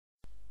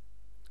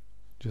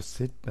Just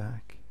sit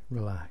back,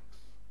 relax,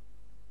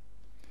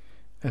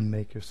 and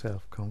make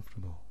yourself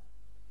comfortable.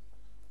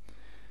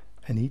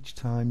 And each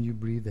time you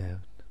breathe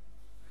out,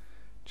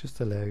 just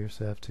allow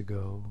yourself to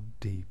go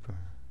deeper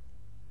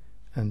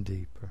and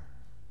deeper.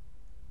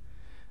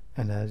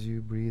 And as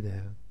you breathe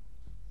out,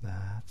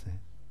 that's it,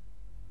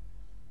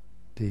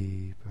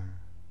 deeper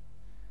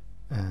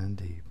and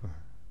deeper.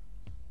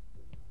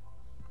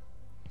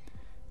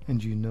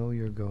 And you know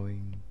you're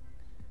going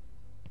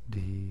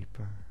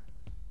deeper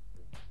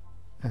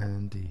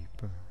and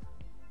deeper,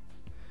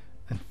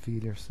 and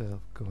feel yourself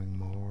going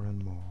more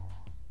and more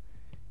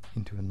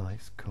into a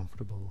nice,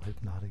 comfortable,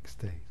 hypnotic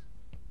state.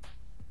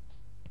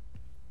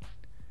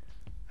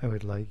 I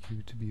would like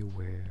you to be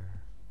aware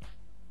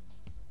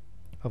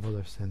of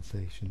other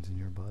sensations in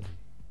your body.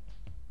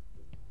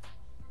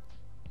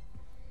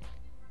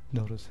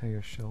 Notice how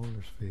your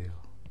shoulders feel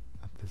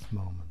at this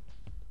moment.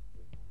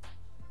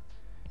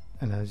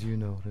 And as you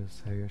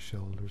notice how your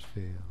shoulders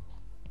feel,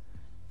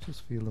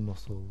 just feel the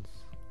muscles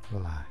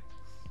relax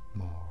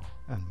more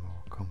and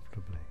more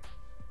comfortably.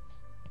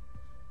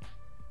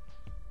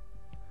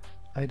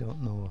 I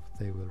don't know if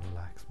they will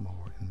relax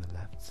more in the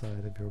left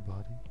side of your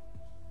body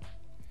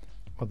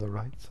or the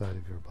right side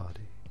of your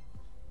body,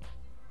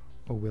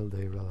 or will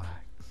they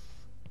relax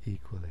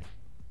equally?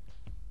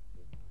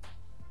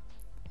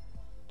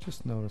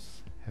 Just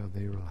notice how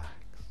they relax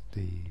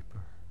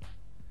deeper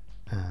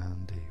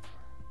and deeper.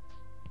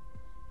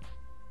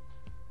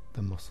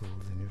 The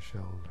muscles in your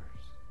shoulders.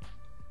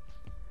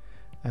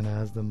 And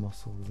as the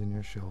muscles in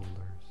your shoulders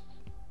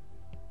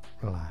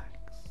relax,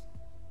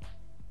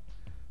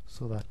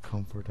 so that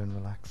comfort and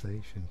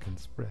relaxation can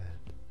spread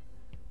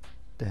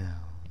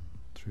down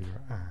through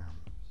your arms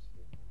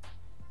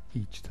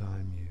each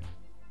time you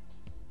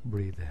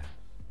breathe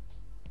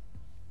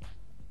out.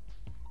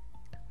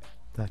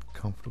 That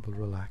comfortable,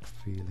 relaxed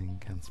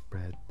feeling can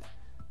spread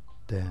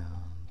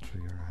down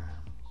through your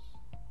arms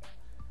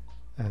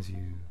as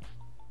you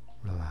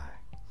relax,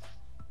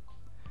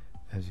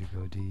 as you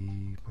go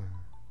deeper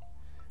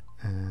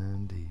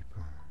and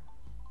deeper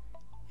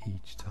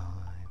each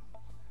time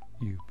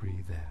you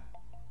breathe out.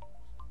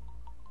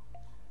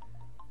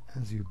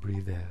 As you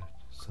breathe out,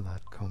 so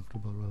that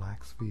comfortable,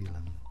 relaxed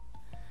feeling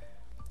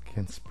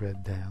can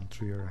spread down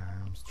through your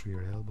arms, through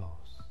your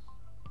elbows,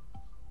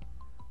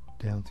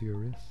 down to your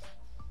wrists.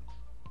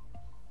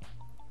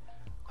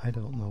 I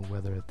don't know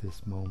whether at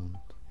this moment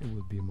it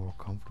would be more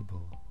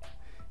comfortable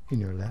in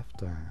your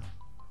left arm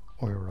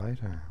or your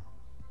right arm.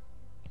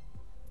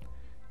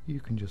 You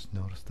can just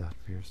notice that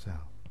for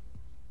yourself.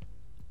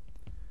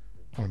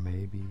 Or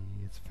maybe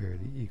it's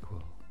fairly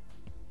equal.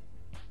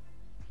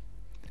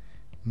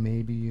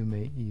 Maybe you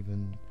may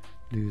even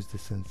lose the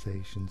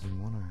sensations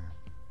in one arm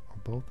or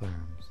both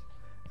arms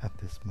at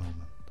this moment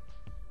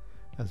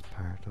as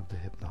part of the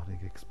hypnotic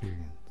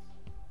experience.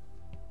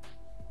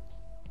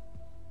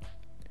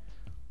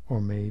 Or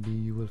maybe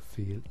you will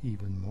feel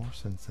even more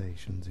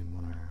sensations in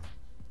one arm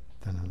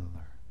than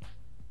another.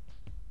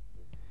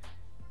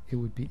 It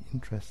would be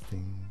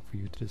interesting for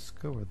you to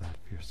discover that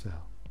for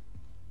yourself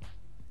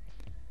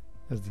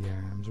as the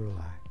arms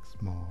relax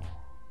more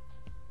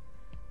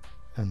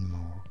and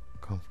more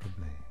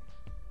comfortably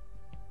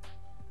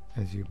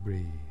as you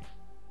breathe.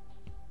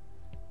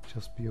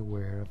 Just be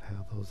aware of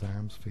how those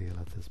arms feel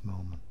at this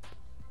moment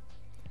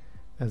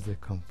as the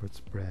comfort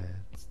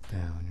spreads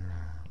down your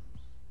arms.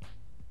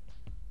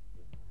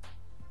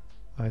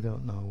 I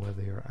don't know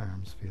whether your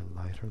arms feel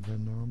lighter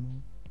than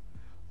normal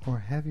or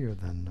heavier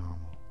than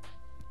normal,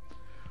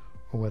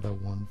 or whether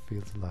one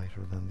feels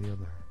lighter than the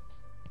other,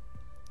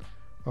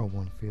 or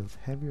one feels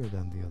heavier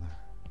than the other.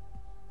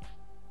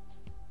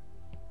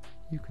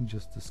 You can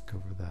just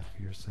discover that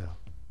for yourself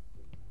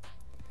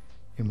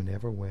in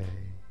whatever way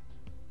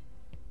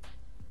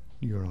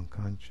your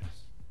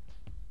unconscious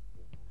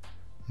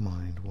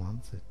mind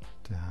wants it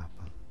to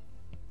happen.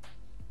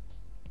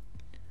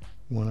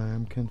 One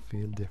arm can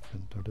feel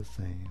different or the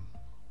same.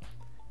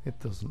 It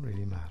doesn't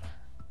really matter.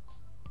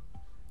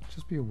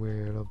 Just be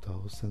aware of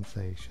those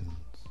sensations,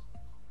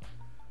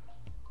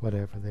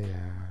 whatever they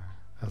are,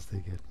 as they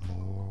get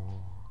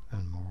more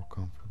and more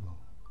comfortable.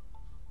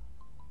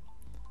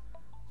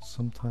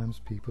 Sometimes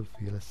people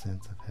feel a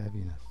sense of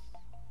heaviness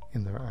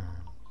in their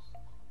arms,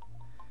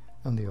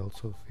 and they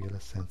also feel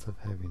a sense of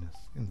heaviness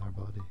in their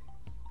body.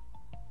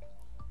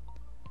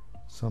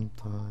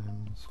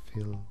 Sometimes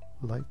feel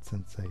light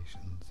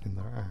sensations in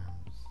their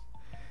arms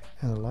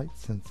and a light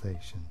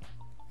sensation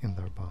in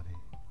their body.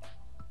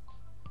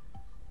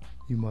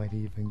 You might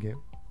even get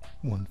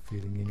one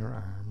feeling in your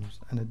arms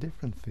and a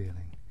different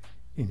feeling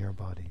in your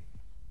body.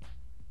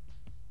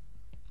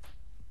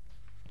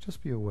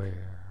 Just be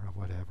aware of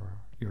whatever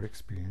your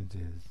experience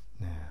is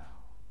now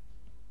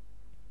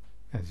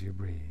as you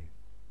breathe.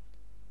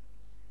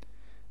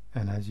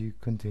 And as you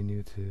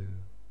continue to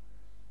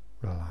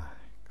relax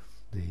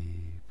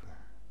deeper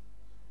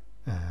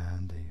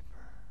and deeper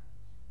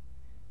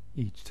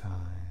each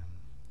time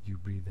you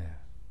breathe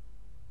out.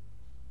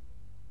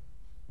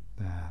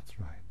 That's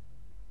right.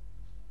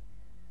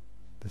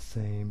 The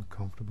same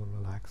comfortable,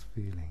 relaxed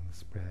feeling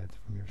spreads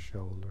from your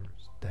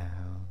shoulders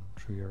down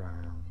through your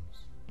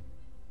arms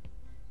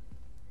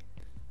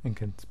and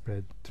can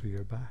spread through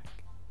your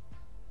back.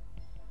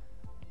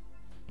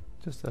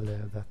 Just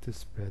allow that to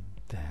spread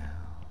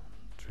down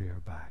through your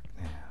back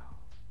now.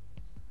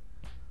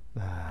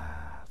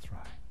 That's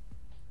right.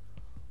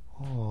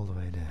 All the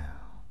way down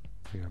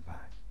through your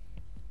back.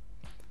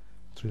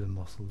 Through the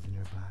muscles in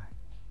your back.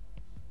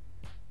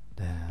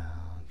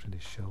 Down through the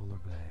shoulder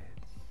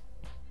blades.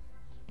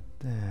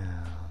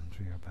 Down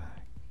through your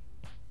back.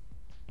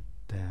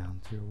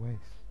 Down to your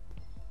waist.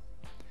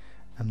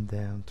 And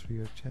down through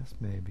your chest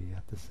maybe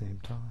at the same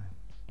time.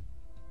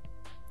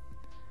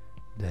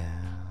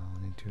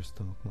 Down into your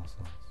stomach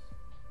muscles.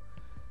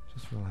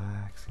 Just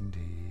relaxing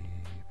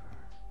deeper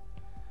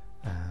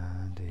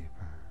and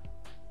deeper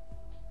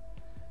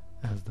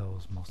as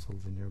those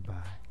muscles in your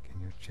back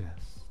and your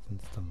chest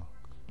and stomach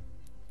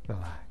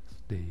relax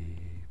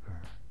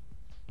deeper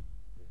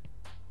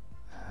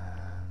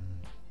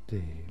and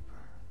deeper,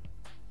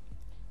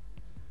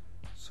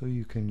 so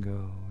you can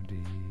go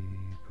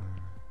deeper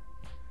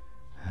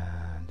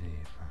and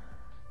deeper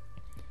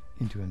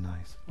into a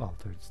nice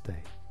altered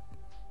state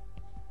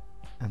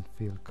and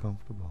feel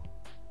comfortable,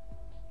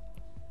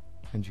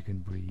 and you can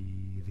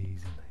breathe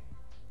easily.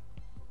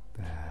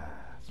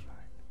 That's right.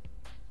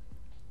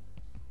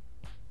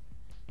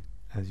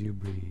 As you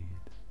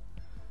breathe,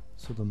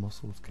 so the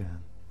muscles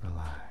can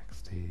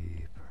relax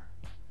deeper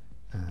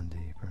and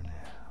deeper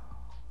now.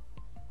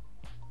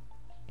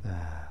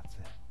 That's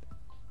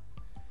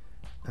it.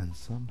 And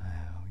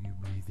somehow you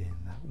breathe in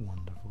that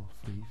wonderful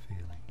free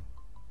feeling.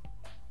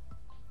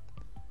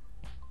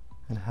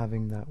 And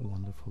having that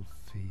wonderful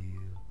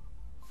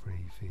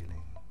free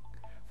feeling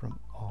from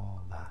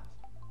all that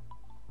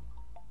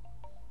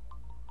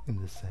in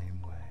the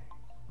same way.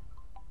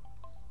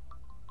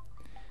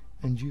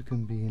 And you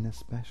can be in a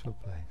special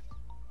place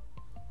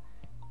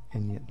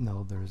and yet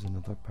know there is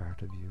another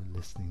part of you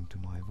listening to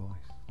my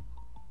voice.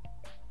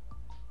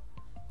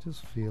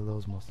 Just feel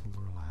those muscles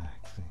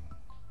relaxing.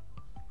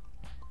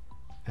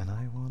 And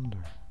I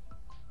wonder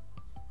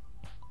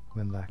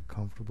when that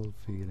comfortable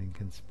feeling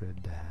can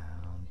spread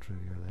down through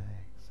your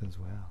legs as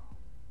well.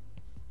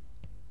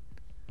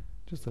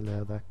 Just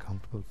allow that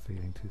comfortable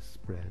feeling to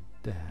spread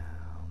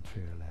down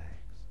through your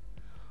legs,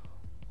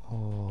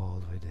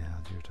 all the way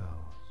down to your toes.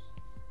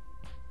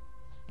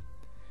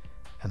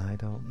 And I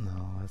don't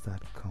know, as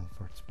that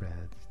comfort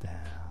spreads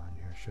down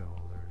your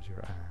shoulders,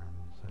 your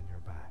arms, and your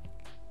back,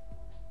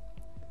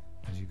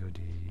 as you go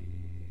deeper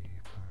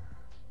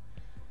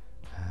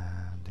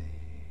and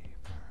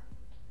deeper,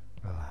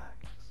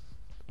 relaxed,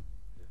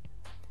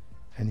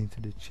 and into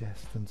the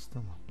chest and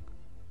stomach,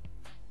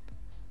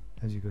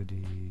 as you go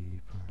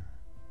deeper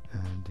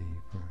and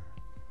deeper,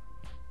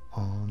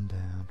 on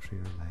down through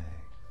your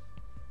legs.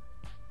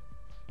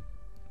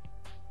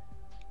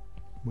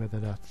 Whether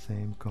that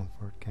same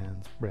comfort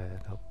can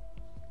spread up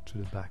to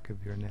the back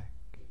of your neck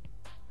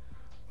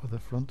or the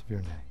front of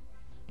your neck,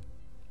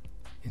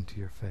 into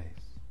your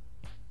face,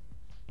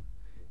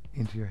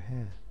 into your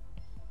head,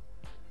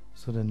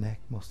 so the neck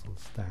muscles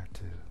start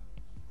to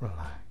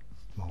relax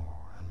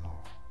more and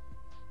more.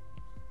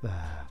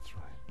 That's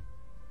right.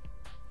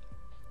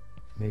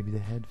 Maybe the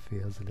head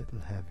feels a little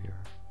heavier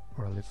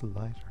or a little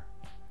lighter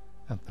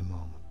at the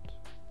moment,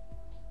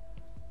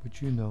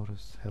 but you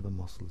notice how the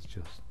muscles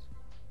just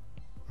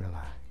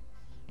relax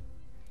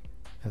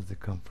as the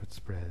comfort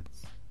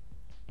spreads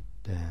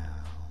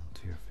down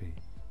to your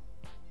feet.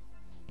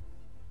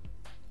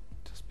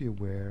 Just be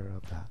aware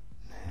of that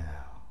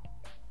now.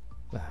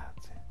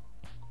 That's it.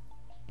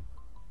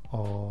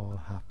 All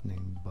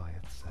happening by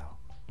itself.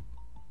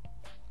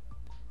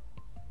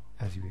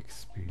 As you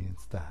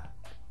experience that,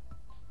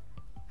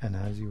 and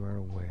as you are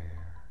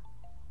aware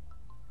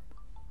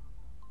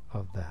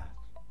of that,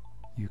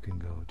 you can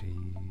go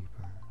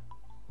deeper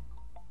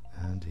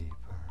and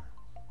deeper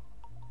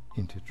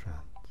into trance.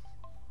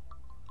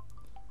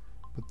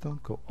 But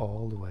don't go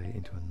all the way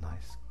into a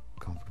nice,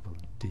 comfortable,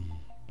 deep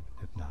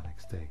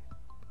hypnotic state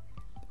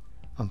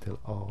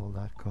until all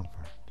that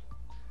comfort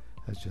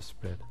has just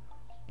spread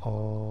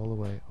all the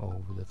way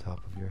over the top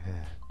of your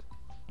head.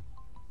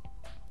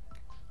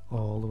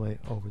 All the way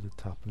over the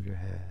top of your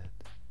head,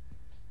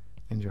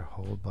 and your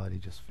whole body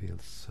just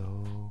feels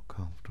so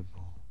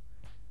comfortable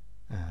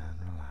and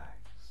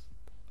relaxed.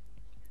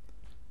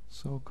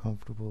 So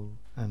comfortable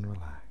and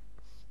relaxed.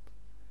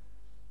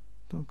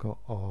 Don't go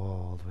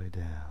all the way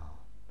down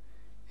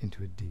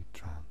into a deep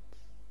trance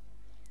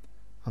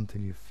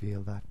until you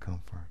feel that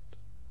comfort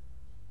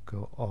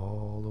go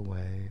all the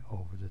way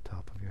over the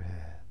top of your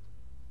head,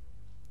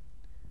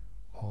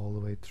 all the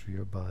way through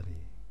your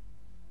body,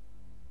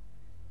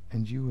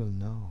 and you will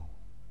know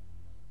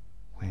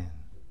when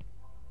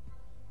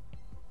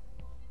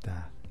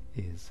that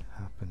is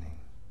happening,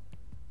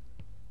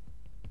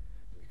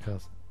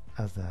 because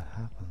as that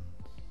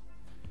happens,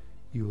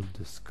 you will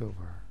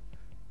discover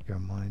your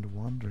mind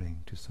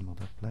wandering to some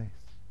other place.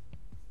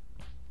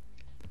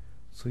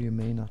 So you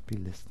may not be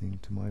listening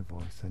to my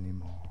voice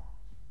anymore.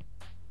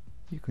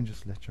 you can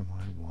just let your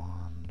mind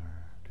wander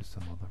to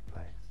some other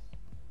place.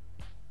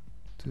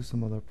 To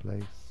some other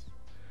place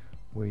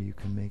where you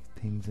can make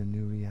things a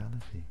new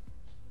reality.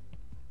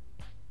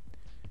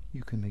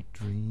 You can make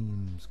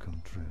dreams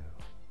come true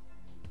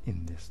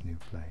in this new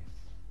place.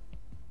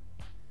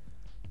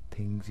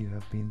 Things you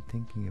have been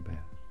thinking about.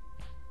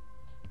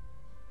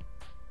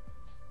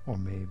 Or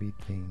maybe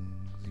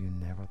things you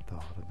never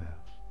thought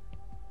about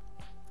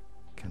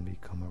can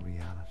become a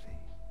reality.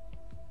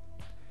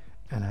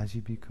 And as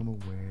you become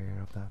aware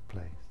of that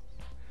place,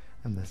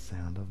 and the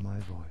sound of my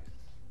voice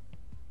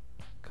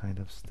kind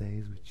of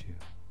stays with you,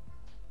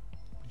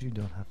 but you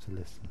don't have to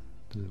listen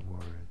to the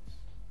words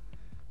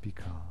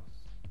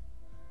because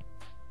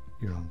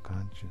your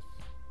unconscious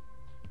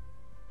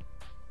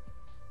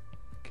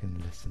can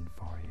listen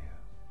for you.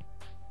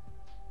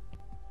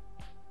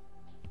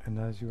 And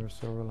as you are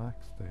so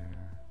relaxed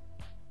there,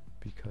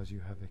 because you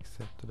have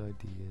accepted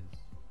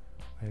ideas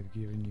I have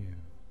given you,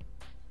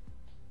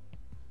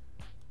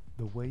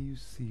 the way you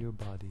see your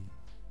body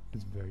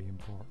is very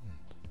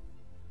important,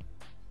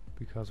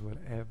 because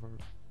whatever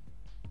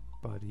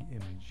body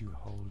image you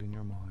hold in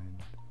your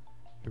mind,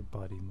 your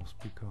body must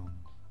become.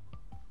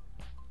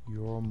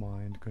 Your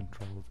mind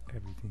controls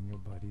everything your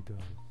body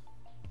does,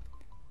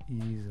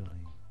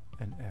 easily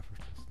and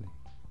effortlessly.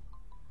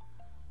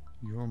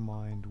 Your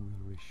mind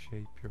will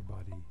reshape your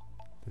body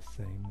the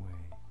same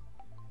way,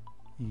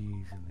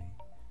 easily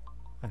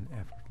and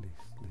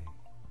effortlessly.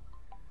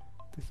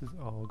 This is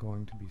all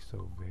going to be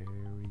so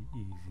very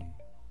easy.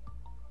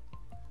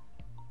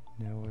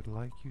 Now I'd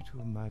like you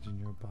to imagine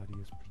your body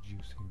is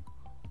producing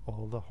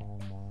all the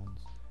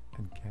hormones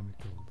and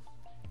chemicals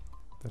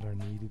that are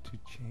needed to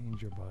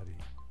change your body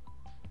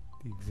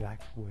the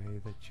exact way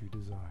that you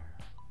desire.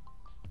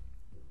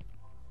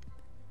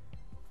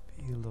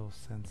 Feel those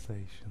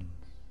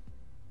sensations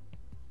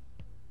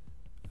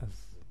as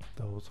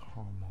those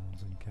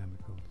hormones and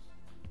chemicals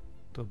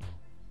double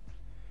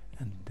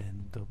and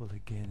then double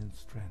again in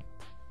strength,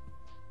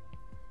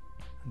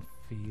 and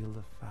feel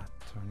the fat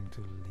turning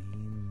to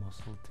lean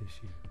muscle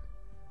tissue.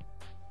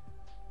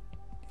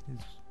 It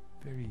is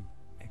very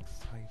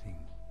exciting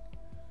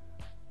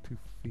to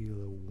feel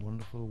the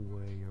wonderful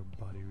way your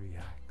body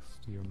reacts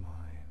to your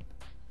mind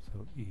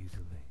so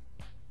easily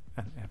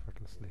and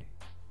effortlessly.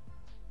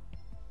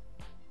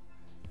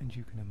 And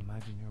you can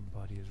imagine your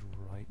body is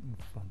right in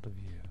front of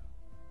you,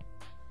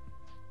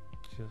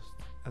 just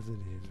as it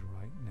is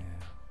right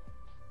now.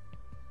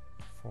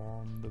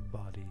 Form the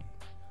body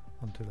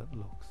until it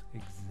looks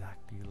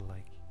exactly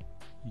like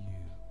you.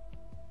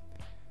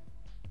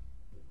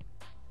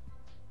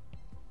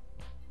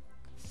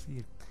 See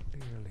it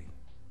clearly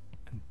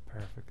and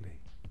perfectly.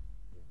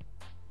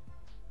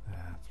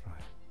 That's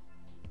right.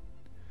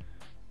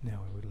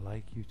 Now I would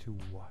like you to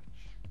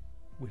watch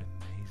with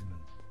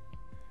amazement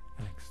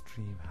and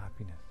extreme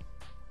happiness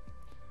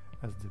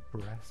as the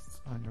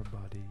breasts on your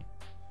body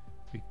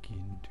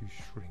begin to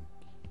shrink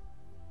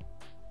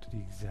to the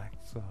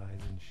exact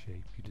size and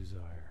shape you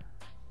desire.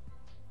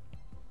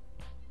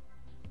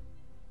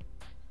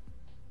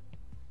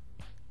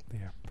 They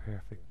are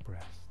perfect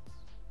breasts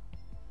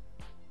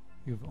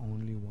you've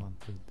only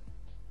wanted,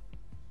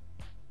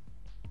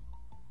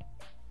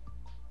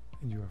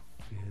 and you are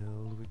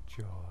filled with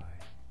joy,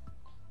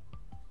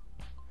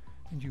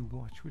 and you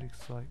watch with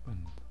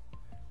excitement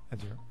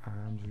as your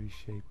arms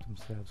reshape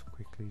themselves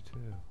quickly to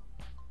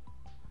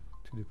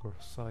the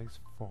precise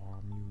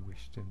form you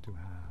wish them to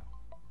have.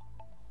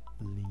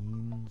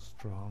 Lean,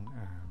 strong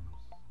arms,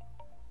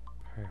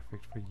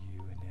 perfect for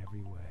you in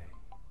every way.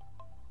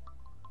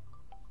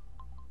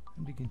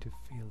 And begin to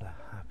feel the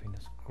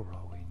happiness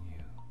grow in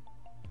you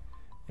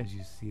as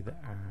you see the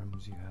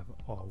arms you have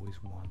always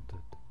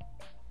wanted.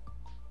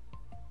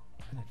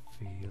 And it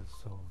feels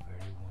so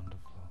very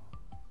wonderful.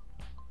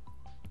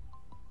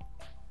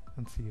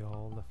 And see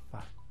all the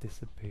fat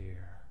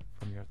disappear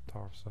from your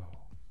torso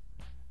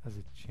as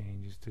it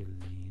changes to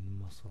lean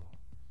muscle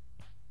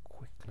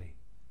quickly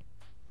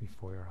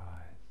before your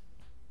eyes.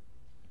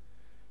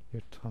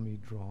 Your tummy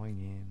drawing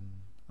in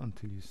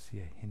until you see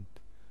a hint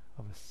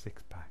of a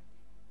six-pack,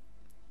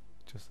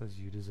 just as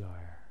you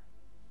desire.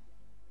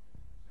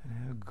 And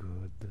how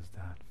good does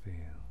that feel?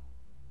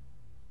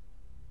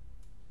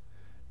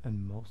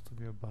 And most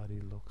of your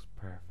body looks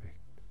perfect.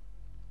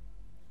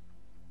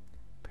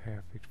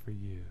 Perfect for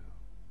you.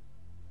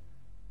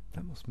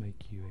 That must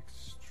make you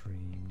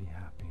extremely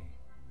happy.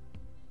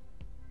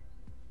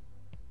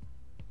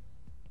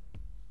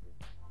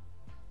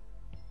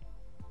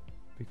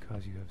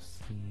 Because you have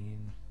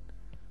seen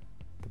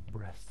the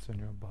breasts on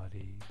your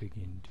body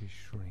begin to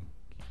shrink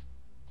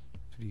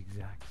to the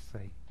exact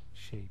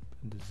shape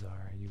and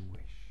desire you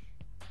wish.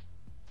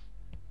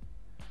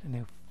 And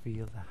now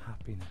feel the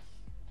happiness.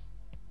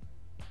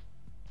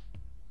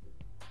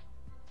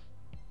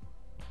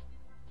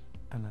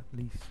 And at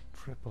least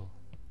triple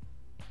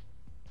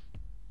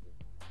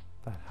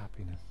that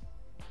happiness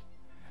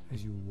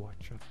as you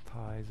watch your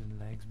thighs and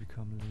legs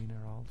become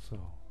leaner also,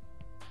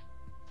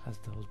 as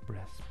those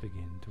breasts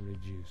begin to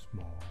reduce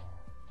more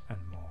and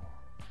more.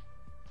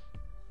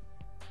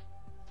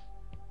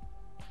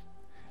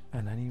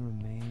 and any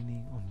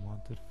remaining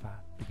unwanted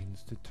fat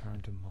begins to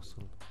turn to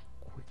muscle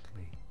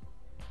quickly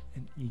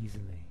and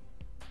easily.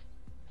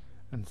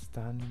 And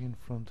standing in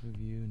front of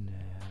you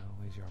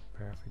now is your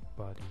perfect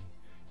body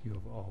you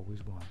have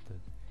always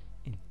wanted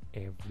in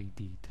every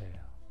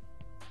detail.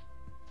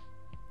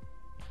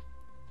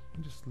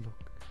 And just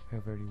look how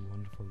very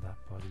wonderful that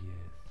body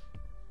is,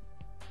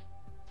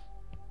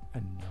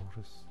 and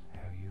notice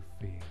how you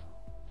feel.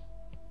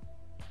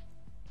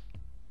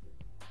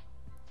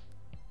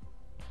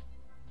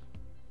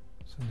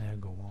 So now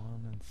go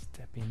on and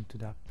step into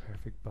that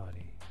perfect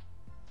body.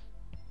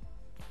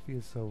 It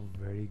feels so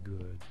very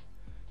good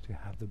to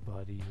have the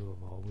body you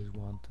have always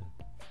wanted,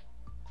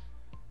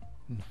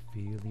 and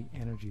feel the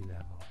energy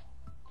level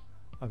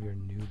of your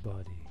new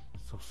body,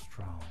 so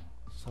strong,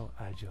 so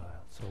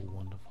agile, so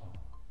wonderful.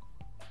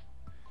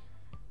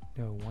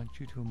 Now I want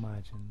you to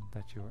imagine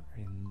that you're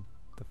in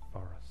the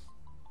forest,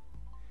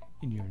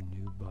 in your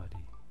new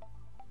body.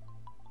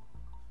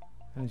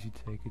 And as you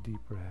take a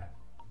deep breath,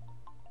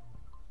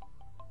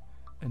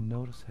 and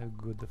notice how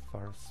good the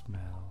forest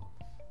smells,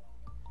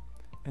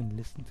 and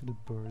listen to the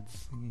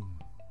birds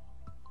singing.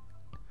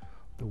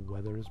 The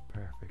weather is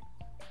perfect,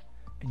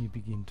 and you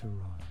begin to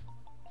run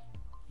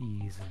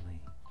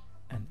easily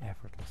and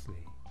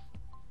effortlessly.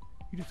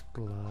 You just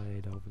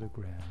glide over the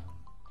ground,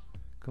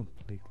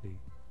 completely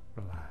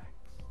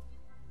relaxed,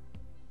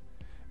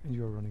 and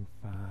you are running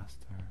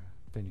faster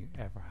than you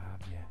ever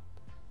have yet,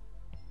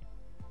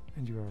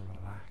 and you are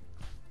relaxed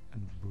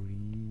and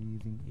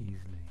breathing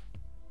easily.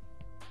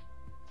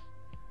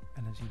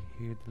 And as you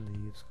hear the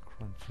leaves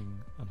crunching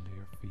under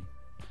your feet,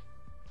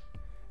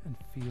 and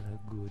feel how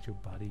good your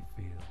body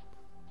feels,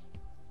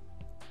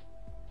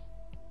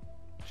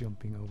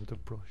 jumping over the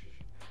brush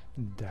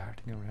and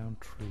darting around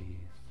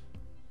trees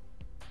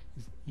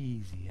is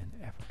easy and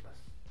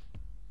effortless.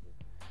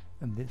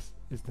 And this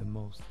is the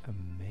most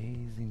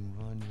amazing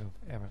run you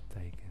have ever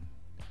taken,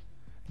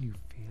 and you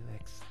feel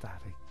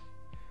ecstatic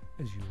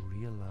as you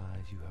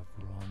realize you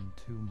have run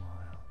 2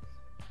 miles,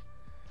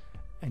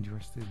 and you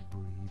are still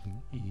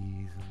breathing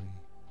easily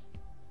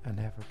and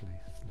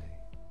effortlessly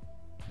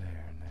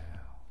there now.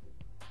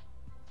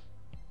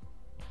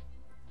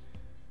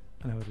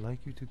 And I would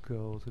like you to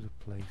go to the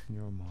place in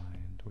your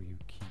mind where you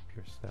keep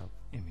your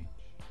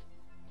self-image,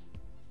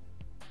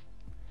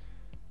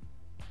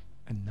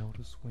 and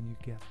notice when you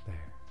get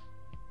there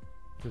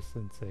the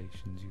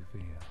sensations you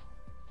feel.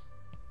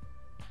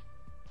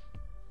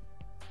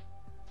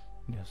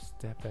 Now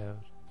step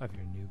out of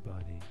your new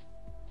body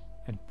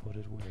and put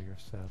it where your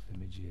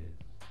self-image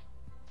is.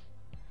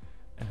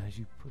 And as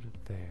you put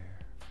it there,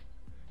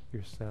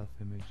 your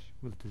self-image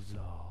will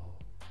dissolve,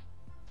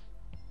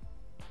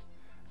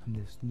 and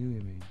this new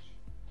image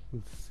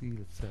will seal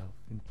itself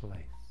in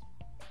place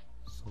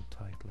so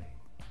tightly.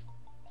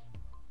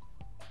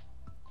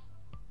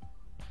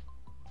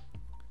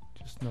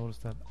 Just notice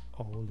that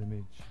old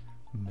image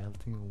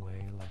melting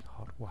away like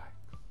hot wax,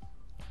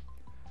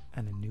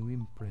 and a new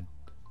imprint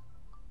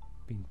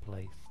being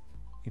placed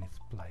in its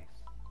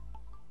place.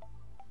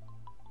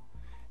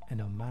 And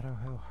no matter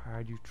how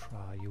hard you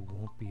try, you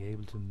won't be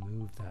able to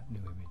move that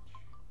new image.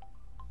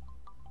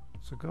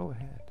 So go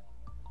ahead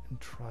and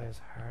try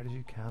as hard as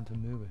you can to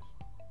move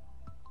it.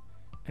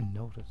 And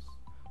notice,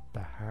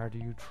 the harder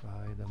you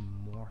try, the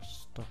more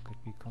stuck it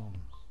becomes.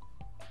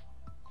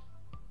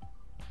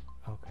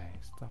 Okay,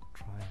 stop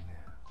trying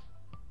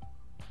now.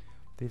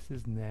 This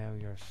is now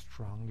your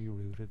strongly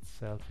rooted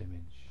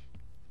self-image.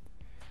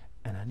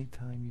 And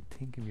anytime you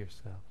think of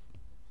yourself,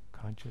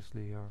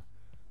 consciously or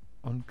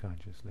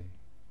unconsciously,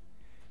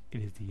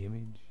 it is the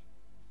image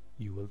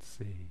you will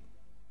see.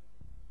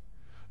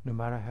 No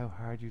matter how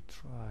hard you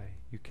try,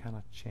 you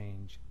cannot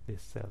change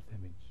this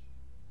self-image.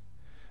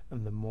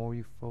 And the more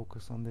you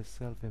focus on this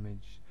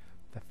self-image,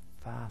 the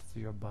faster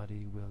your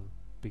body will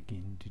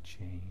begin to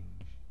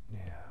change now.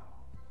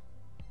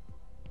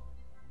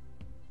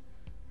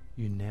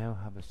 You now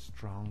have a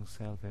strong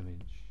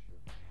self-image,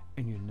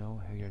 and you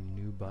know how your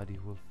new body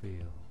will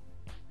feel.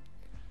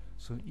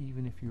 So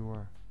even if you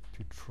were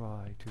to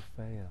try to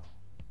fail,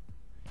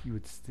 you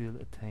would still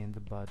attain the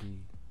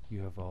body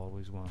you have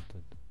always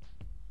wanted,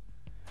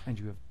 and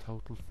you have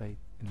total faith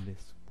in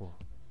this work.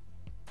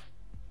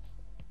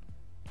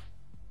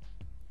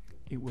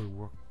 It will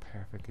work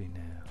perfectly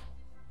now.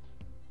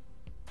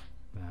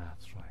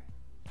 That's right,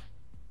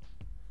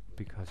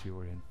 because you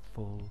are in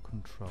full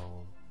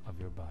control of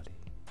your body.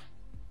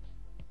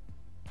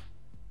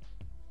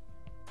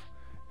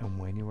 And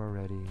when you are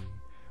ready,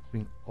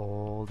 bring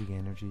all the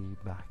energy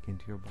back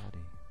into your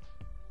body.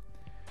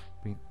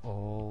 Bring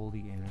all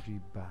the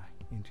energy back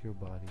into your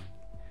body,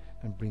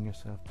 and bring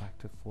yourself back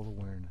to full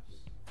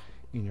awareness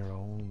in your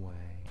own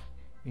way,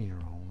 in your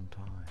own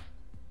time.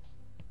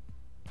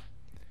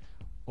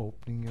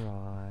 Opening your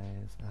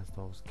eyes as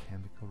those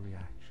chemical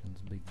reactions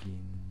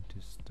begin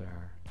to start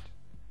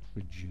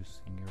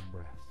reducing your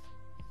breath.